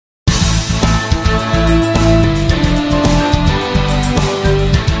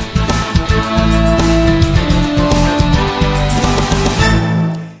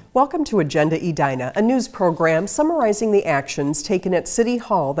Welcome to Agenda Edina, a news program summarizing the actions taken at City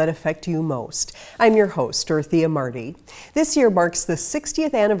Hall that affect you most. I'm your host, Dorothea Marty. This year marks the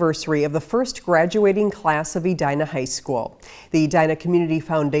 60th anniversary of the first graduating class of Edina High School. The Edina Community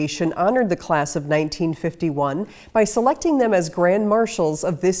Foundation honored the class of 1951 by selecting them as Grand Marshals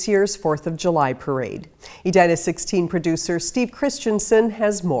of this year's 4th of July parade. Edina 16 producer Steve Christensen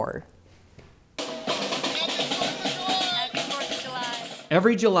has more.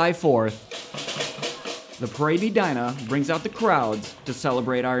 Every July 4th, the Parade Edina brings out the crowds to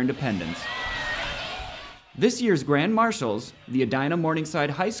celebrate our independence. This year's Grand Marshals, the Edina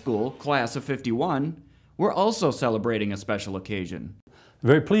Morningside High School Class of 51, were also celebrating a special occasion.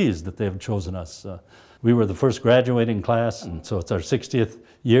 Very pleased that they have chosen us. We were the first graduating class, and so it's our 60th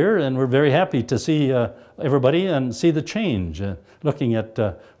year, and we're very happy to see everybody and see the change, looking at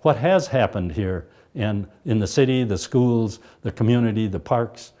what has happened here and in the city, the schools, the community, the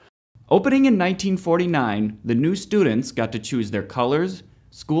parks. Opening in 1949, the new students got to choose their colors,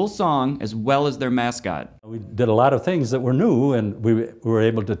 school song, as well as their mascot. We did a lot of things that were new, and we were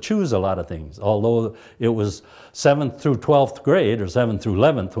able to choose a lot of things. Although it was 7th through 12th grade, or 7th through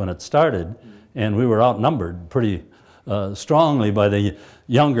 11th when it started, and we were outnumbered pretty strongly by the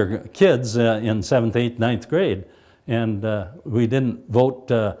younger kids in 7th, 8th, 9th grade. And we didn't vote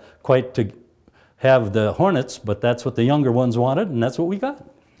quite to have the Hornets, but that's what the younger ones wanted, and that's what we got.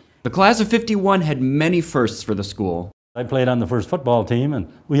 The class of 51 had many firsts for the school. I played on the first football team, and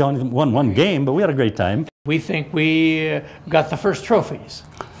we only won one game, but we had a great time. We think we got the first trophies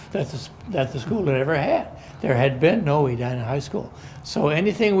that the school had ever had. There had been no Edina High School. So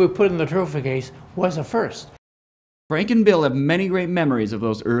anything we put in the trophy case was a first. Frank and Bill have many great memories of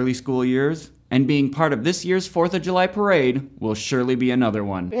those early school years, and being part of this year's 4th of July parade will surely be another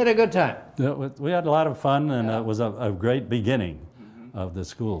one. We had a good time. We had a lot of fun, and it was a great beginning of the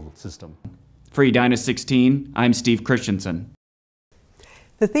school system. For Edina 16, I'm Steve Christensen.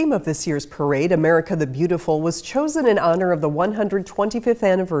 The theme of this year's parade, America the Beautiful, was chosen in honor of the 125th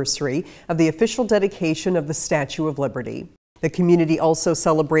anniversary of the official dedication of the Statue of Liberty. The community also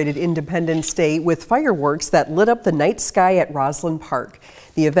celebrated Independence Day with fireworks that lit up the night sky at Roslyn Park.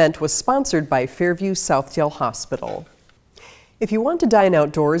 The event was sponsored by Fairview Southdale Hospital. If you want to dine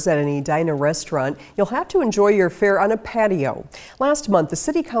outdoors at an Edina restaurant, you'll have to enjoy your fare on a patio. Last month, the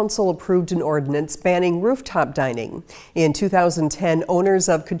City Council approved an ordinance banning rooftop dining. In 2010, owners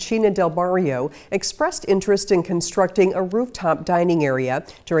of Cucina del Barrio expressed interest in constructing a rooftop dining area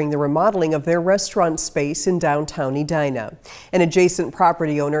during the remodeling of their restaurant space in downtown Edina. An adjacent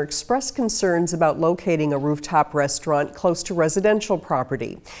property owner expressed concerns about locating a rooftop restaurant close to residential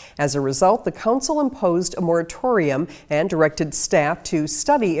property. As a result, the council imposed a moratorium and directed staff to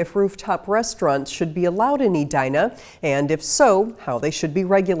study if rooftop restaurants should be allowed in Edina, and if so, how they should be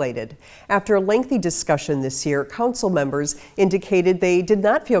regulated. After a lengthy discussion this year, council members indicated they did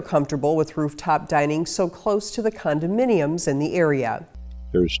not feel comfortable with rooftop dining so close to the condominiums in the area.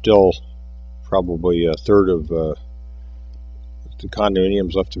 There's still probably a third of the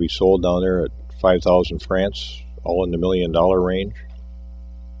condominiums left to be sold down there at 5,000 francs, all in the $1 million range.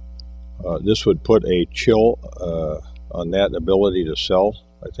 This would put a chill on that ability to sell.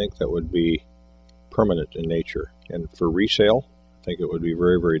 I think that would be permanent in nature. And for resale, I think it would be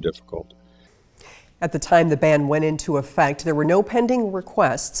very, very difficult. At the time the ban went into effect, there were no pending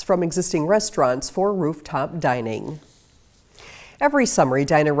requests from existing restaurants for rooftop dining. Every summer,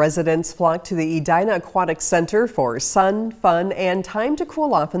 Edina residents flock to the Edina Aquatic Center for sun, fun, and time to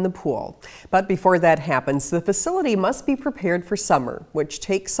cool off in the pool. But before that happens, the facility must be prepared for summer, which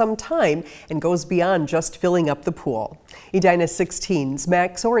takes some time and goes beyond just filling up the pool. Edina 16's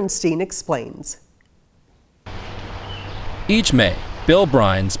Max Orenstein explains. Each May, Bill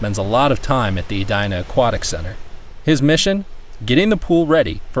Bryan spends a lot of time at the Edina Aquatic Center. His mission? Getting the pool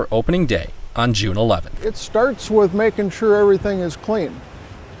ready for opening day on June 11th. It starts with making sure everything is clean.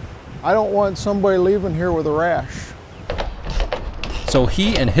 I don't want somebody leaving here with a rash. So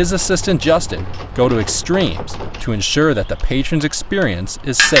he and his assistant Justin go to extremes to ensure that the patron's experience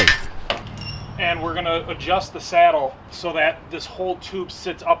is safe. And we're going to adjust the saddle so that this whole tube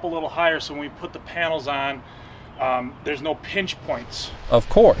sits up a little higher, so when we put the panels on, there's no pinch points. Of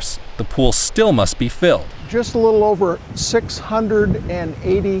course, the pool still must be filled. Just a little over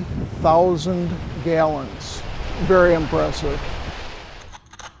 680,000 gallons. Very impressive.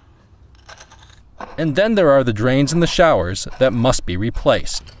 And then there are the drains in the showers that must be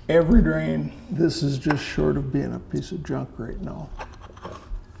replaced. Every drain. This is just short of being a piece of junk right now.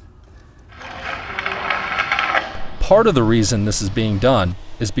 Part of the reason this is being done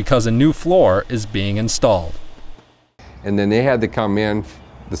is because a new floor is being installed. And then they had to come in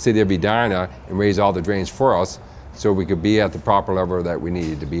the city of Edina and raise all the drains for us so we could be at the proper level that we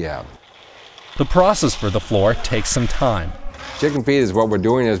needed to be at. The process for the floor takes some time. Chicken feed is what we're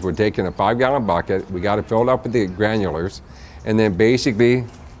doing is we're taking a 5-gallon bucket, we got it filled up with the granulars, and then basically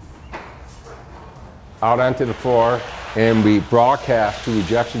out onto the floor, and we broadcast to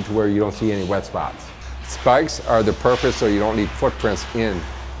ejection to where you don't see any wet spots. Spikes are the purpose so you don't leave footprints in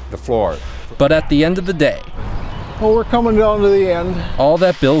the floor. But at the end of the day, Well, we're coming down to the end, all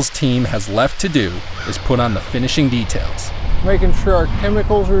that Bill's team has left to do is put on the finishing details. making sure our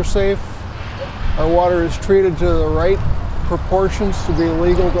chemicals are safe, our water is treated to the right proportions to be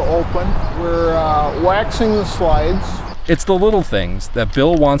legal to open. We're waxing the slides. It's the little things that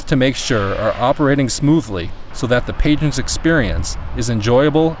Bill wants to make sure are operating smoothly so that the patron's experience is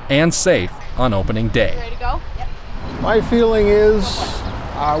enjoyable and safe on opening day. Ready to go? Yep. My feeling is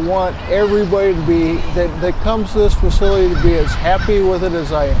I want everybody to be, that comes to this facility to be as happy with it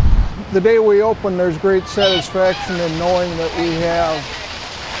as I am. The day we open, there's great satisfaction in knowing that we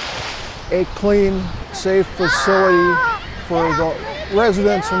have a clean, safe facility for the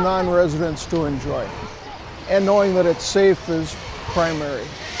residents and non-residents to enjoy. And knowing that it's safe is primary.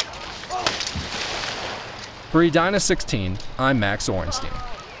 For Edina 16, I'm Max Orenstein.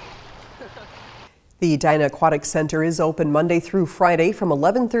 The Edina Aquatic Center is open Monday through Friday from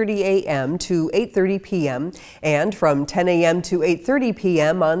 11:30 a.m. to 8:30 p.m. and from 10 a.m. to 8:30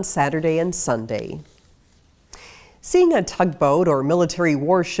 p.m. on Saturday and Sunday. Seeing a tugboat or military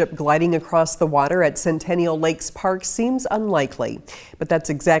warship gliding across the water at Centennial Lakes Park seems unlikely, but that's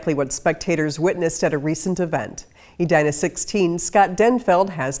exactly what spectators witnessed at a recent event. Edina 16's Scott Denfeld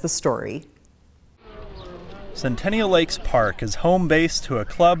has the story. Centennial Lakes Park is home base to a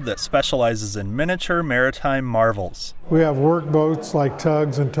club that specializes in miniature maritime marvels. We have work boats like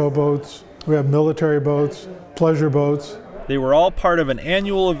tugs and towboats. We have military boats, pleasure boats. They were all part of an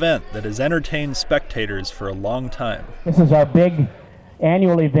annual event that has entertained spectators for a long time. This is our big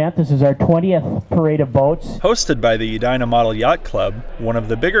annual event. This is our 20th parade of boats. Hosted by the Edina Model Yacht Club, one of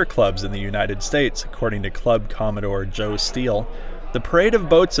the bigger clubs in the United States, according to Club Commodore Joe Steele, the Parade of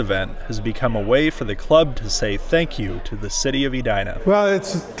Boats event has become a way for the club to say thank you to the city of Edina. Well,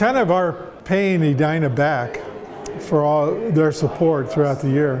 it's kind of our paying Edina back for all their support throughout the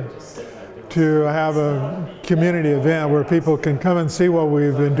year, to have a community event where people can come and see what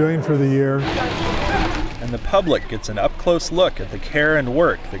we've been doing for the year. And the public gets an up-close look at the care and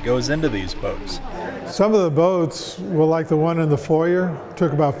work that goes into these boats. Some of the boats, well, like the one in the foyer,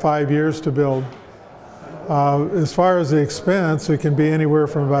 took about 5 years to build. As far as the expense, it can be anywhere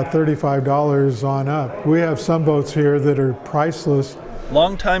from about $35 on up. We have some boats here that are priceless.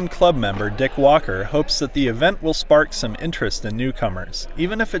 Longtime club member Dick Walker hopes that the event will spark some interest in newcomers,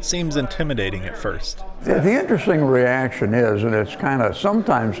 even if it seems intimidating at first. The interesting reaction is, and it's kind of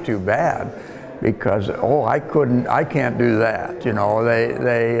sometimes too bad, because, oh, I can't do that. You know,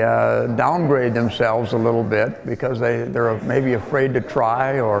 they downgrade themselves a little bit because they're maybe afraid to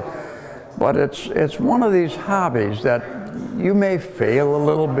try, but it's one of these hobbies that you may fail a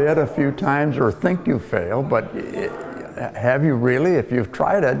little bit a few times or think you fail, but have you really? If you've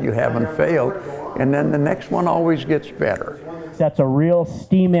tried it, you haven't failed, and then the next one always gets better. That's a real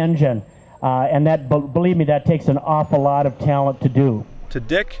steam engine, and that, believe me, that takes an awful lot of talent to do. To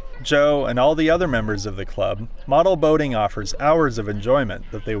Dick, Joe, and all the other members of the club, model boating offers hours of enjoyment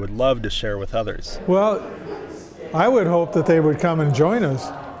that they would love to share with others. Well, I would hope that they would come and join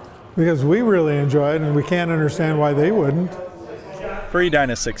us, because we really enjoy it and we can't understand why they wouldn't. For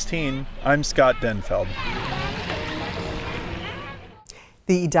Edina 16, I'm Scott Denfeld.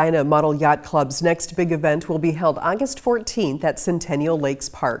 The Edina Model Yacht Club's next big event will be held August 14th at Centennial Lakes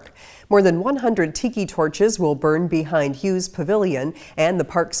Park. More than 100 tiki torches will burn behind Hughes Pavilion, and the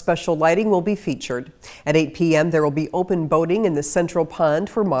park's special lighting will be featured. At 8 p.m. there will be open boating in the central pond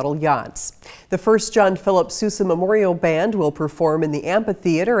for model yachts. The first John Philip Sousa Memorial Band will perform in the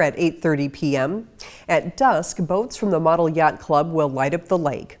amphitheater at 8:30 p.m. At dusk, boats from the Model Yacht Club will light up the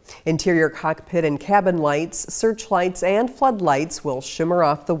lake. Interior cockpit and cabin lights, searchlights, and floodlights will shimmer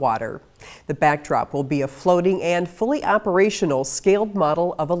off the water. The backdrop will be a floating and fully operational scaled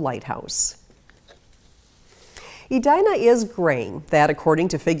model of a lighthouse. Edina is graying, that according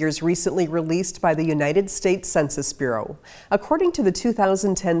to figures recently released by the United States Census Bureau. According to the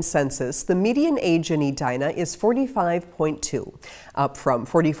 2010 census, the median age in Edina is 45.2, up from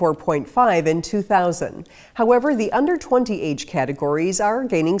 44.5 in 2000. However, the under 20 age categories are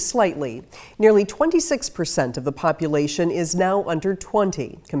gaining slightly. Nearly 26% of the population is now under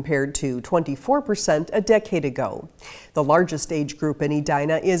 20, compared to 24% a decade ago. The largest age group in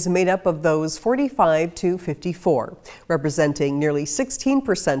Edina is made up of those 45 to 54. more, representing nearly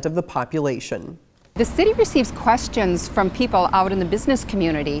 16% of the population. The city receives questions from people out in the business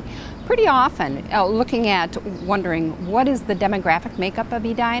community pretty often, looking at wondering what is the demographic makeup of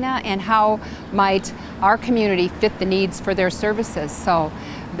Edina and how might our community fit the needs for their services. So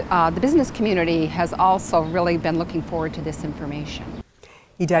the business community has also really been looking forward to this information.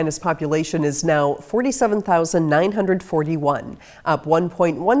 Edina's population is now 47,941, up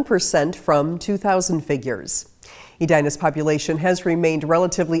 1.1% from 2000 figures. Edina's population has remained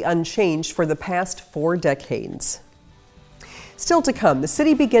relatively unchanged for the past 4 decades. Still to come, the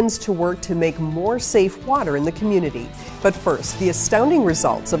city begins to work to make more safe water in the community. But first, the astounding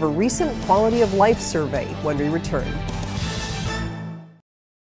results of a recent quality of life survey when we return.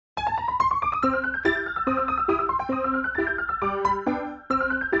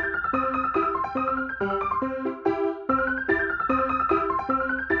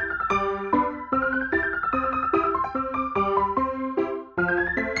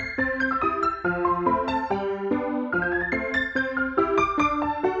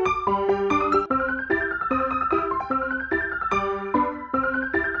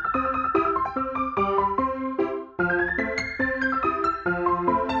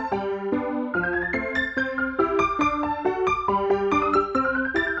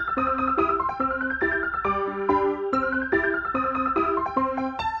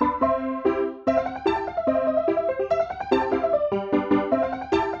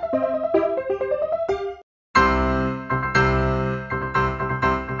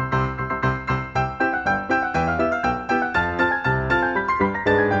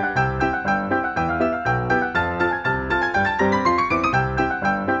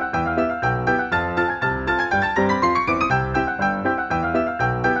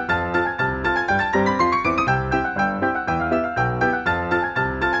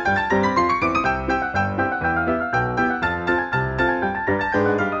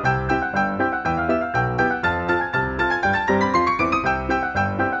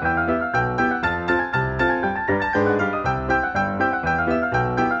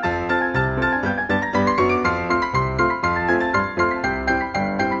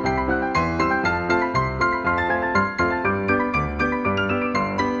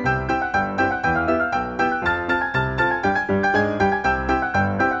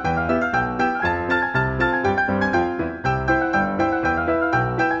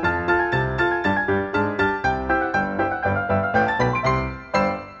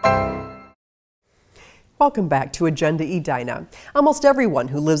 Welcome back to Agenda Edina. Almost everyone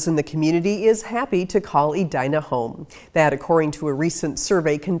who lives in the community is happy to call Edina home. That according to a recent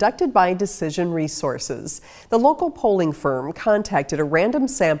survey conducted by Decision Resources. The local polling firm contacted a random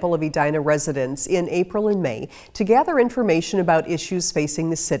sample of Edina residents in April and May to gather information about issues facing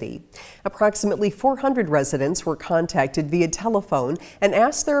the city. Approximately 400 residents were contacted via telephone and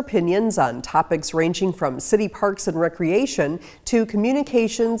asked their opinions on topics ranging from city parks and recreation to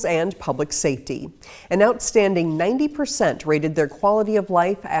communications and public safety. An outstanding 90% rated their quality of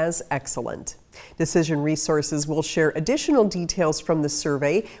life as excellent. Decision Resources will share additional details from the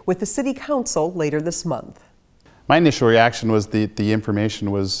survey with the City Council later this month. My initial reaction was the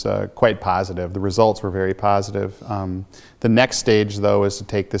information was quite positive. The results were very positive. The next stage, though, is to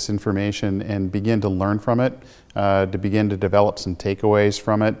take this information and begin to learn from it, to begin to develop some takeaways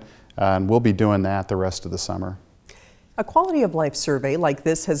from it, and we'll be doing that the rest of the summer. A quality of life survey like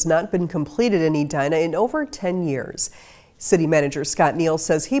this has not been completed in Edina in over 10 years. City Manager Scott Neal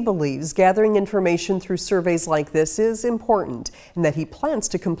says he believes gathering information through surveys like this is important and that he plans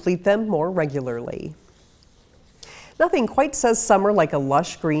to complete them more regularly. Nothing quite says summer like a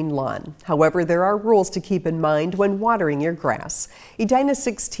lush green lawn. However, there are rules to keep in mind when watering your grass. Edina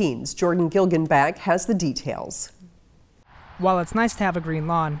 16's Jordan Gilgenbach has the details. While it's nice to have a green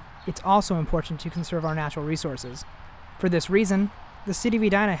lawn, it's also important to conserve our natural resources. For this reason, the City of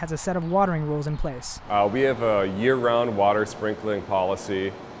Edina has a set of watering rules in place. We have a year-round water sprinkling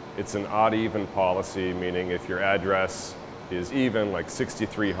policy. It's an odd-even policy, meaning if your address is even, like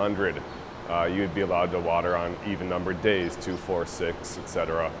 6,300, you'd be allowed to water on even-numbered days, 2, 4, 6,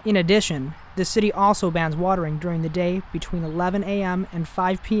 etc. In addition, the city also bans watering during the day between 11 a.m. and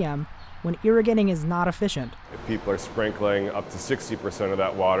 5 p.m. when irrigating is not efficient. If people are sprinkling, up to 60% of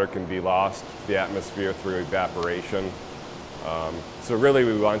that water can be lost to the atmosphere through evaporation. So really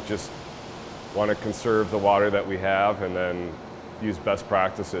we want to conserve the water that we have and then use best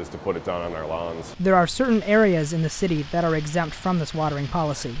practices to put it down on our lawns. There are certain areas in the city that are exempt from this watering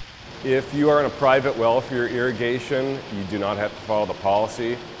policy. If you are in a private well for your irrigation, you do not have to follow the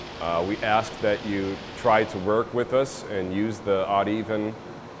policy. We ask that you try to work with us and use the odd even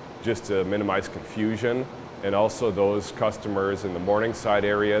just to minimize confusion. And also those customers in the Morningside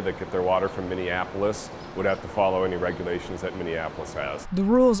area that get their water from Minneapolis would have to follow any regulations that Minneapolis has. The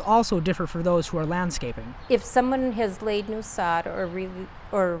rules also differ for those who are landscaping. If someone has laid new sod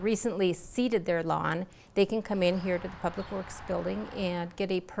or recently seeded their lawn, they can come in here to the Public Works building and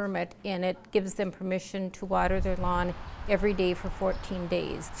get a permit, and it gives them permission to water their lawn every day for 14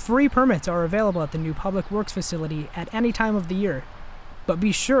 days. Free permits are available at the new Public Works facility at any time of the year, but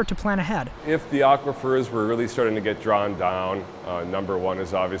be sure to plan ahead. If the aquifers were really starting to get drawn down, number one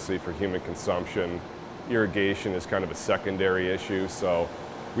is obviously for human consumption. Irrigation is kind of a secondary issue, so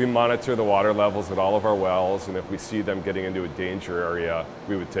we monitor the water levels at all of our wells, and if we see them getting into a danger area,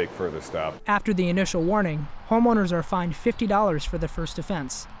 we would take further steps. After the initial warning, homeowners are fined $50 for the first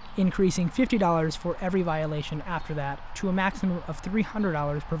offense, increasing $50 for every violation after that to a maximum of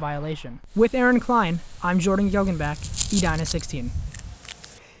 $300 per violation. With Aaron Klein, I'm Jordan Gilgenbach, Edina 16.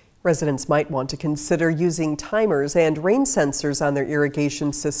 Residents might want to consider using timers and rain sensors on their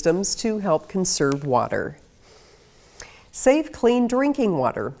irrigation systems to help conserve water. Save clean drinking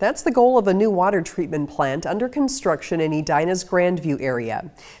water. That's the goal of a new water treatment plant under construction in Edina's Grandview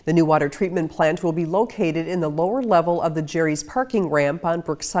area. The new water treatment plant will be located in the lower level of the Jerry's parking ramp on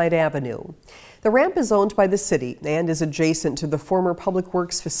Brookside Avenue. The ramp is owned by the city and is adjacent to the former Public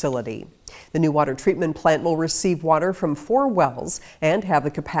Works facility. The new water treatment plant will receive water from 4 wells and have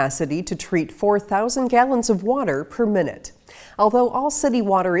the capacity to treat 4,000 gallons of water per minute. Although all city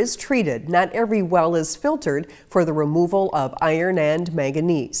water is treated, not every well is filtered for the removal of iron and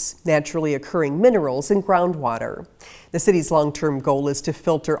manganese, naturally occurring minerals in groundwater. The city's long-term goal is to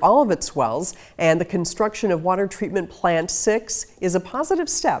filter all of its wells, and the construction of Water Treatment Plant 6 is a positive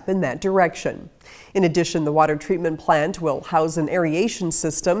step in that direction. In addition, the water treatment plant will house an aeration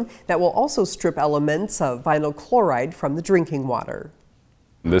system that will also strip elements of vinyl chloride from the drinking water.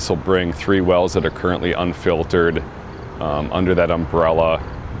 This will bring 3 wells that are currently unfiltered under that umbrella,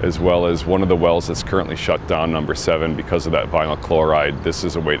 as well as one of the wells that's currently shut down, number 7, because of that vinyl chloride. This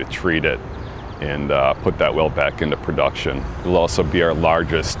is a way to treat it and put that well back into production. It will also be our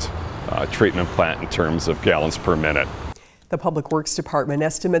largest treatment plant in terms of gallons per minute. The Public Works Department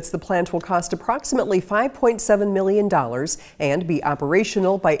estimates the plant will cost approximately $5.7 million and be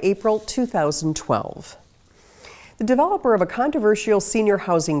operational by April 2012. The developer of a controversial senior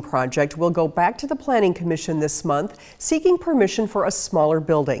housing project will go back to the Planning Commission this month seeking permission for a smaller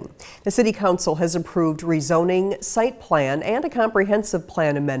building. The City Council has approved rezoning, site plan, and a comprehensive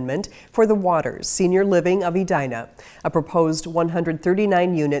plan amendment for the Waters Senior Living of Edina, a proposed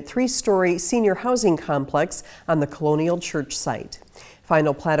 139-unit, 3-story senior housing complex on the Colonial Church site.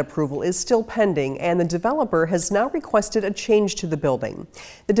 Final plat approval is still pending, and the developer has now requested a change to the building.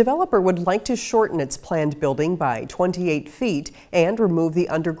 The developer would like to shorten its planned building by 28 feet and remove the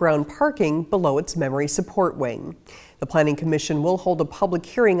underground parking below its memory support wing. The Planning Commission will hold a public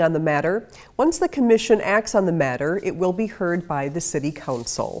hearing on the matter. Once the Commission acts on the matter, it will be heard by the City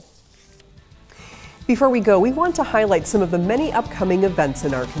Council. Before we go, we want to highlight some of the many upcoming events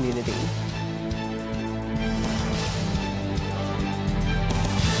in our community.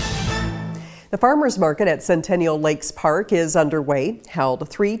 The Farmers Market at Centennial Lakes Park is underway, held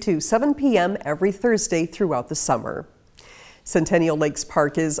 3 to 7 p.m. every Thursday throughout the summer. Centennial Lakes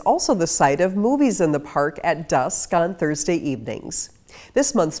Park is also the site of Movies in the Park at dusk on Thursday evenings.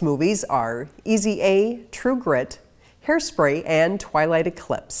 This month's movies are Easy A, True Grit, Hairspray, and Twilight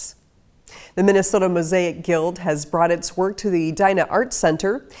Eclipse. The Minnesota Mosaic Guild has brought its work to the Edina Art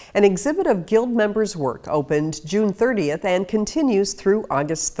Center. An exhibit of Guild members' work opened June 30th and continues through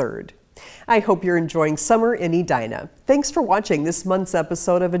August 3rd. I hope you're enjoying summer in Edina. Thanks for watching this month's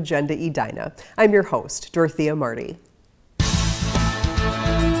episode of Agenda Edina. I'm your host, Dorothea Marty.